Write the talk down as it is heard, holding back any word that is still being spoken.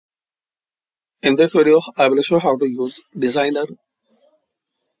In this video, I will show how to use designer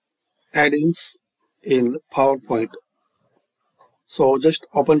add-ins in PowerPoint. So just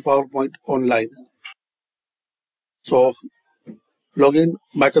open PowerPoint online. So log in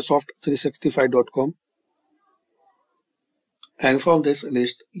Microsoft365.com, and from this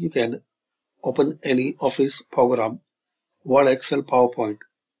list you can open any Office program, Word, Excel, PowerPoint.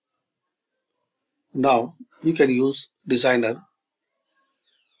 Now you can use designer.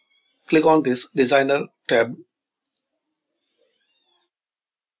 Click on this designer tab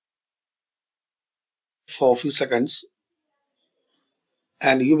for a few seconds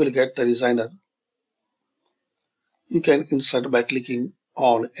and you will get the designer. You can insert by clicking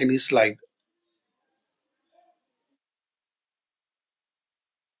on any slide.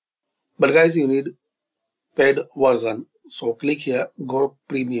 But guys, you need paid version. So click here, go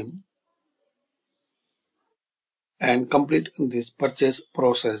premium and complete this purchase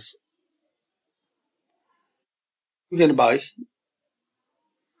process. You can buy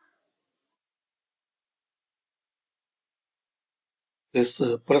this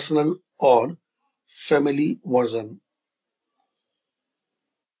personal or family version.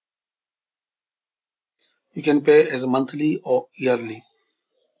 You can pay as monthly or yearly.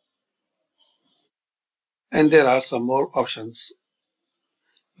 And there are some more options.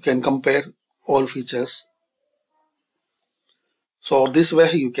 You can compare all features. So this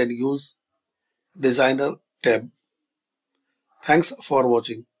way you can use designer tab. Thanks for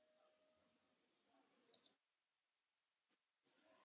watching.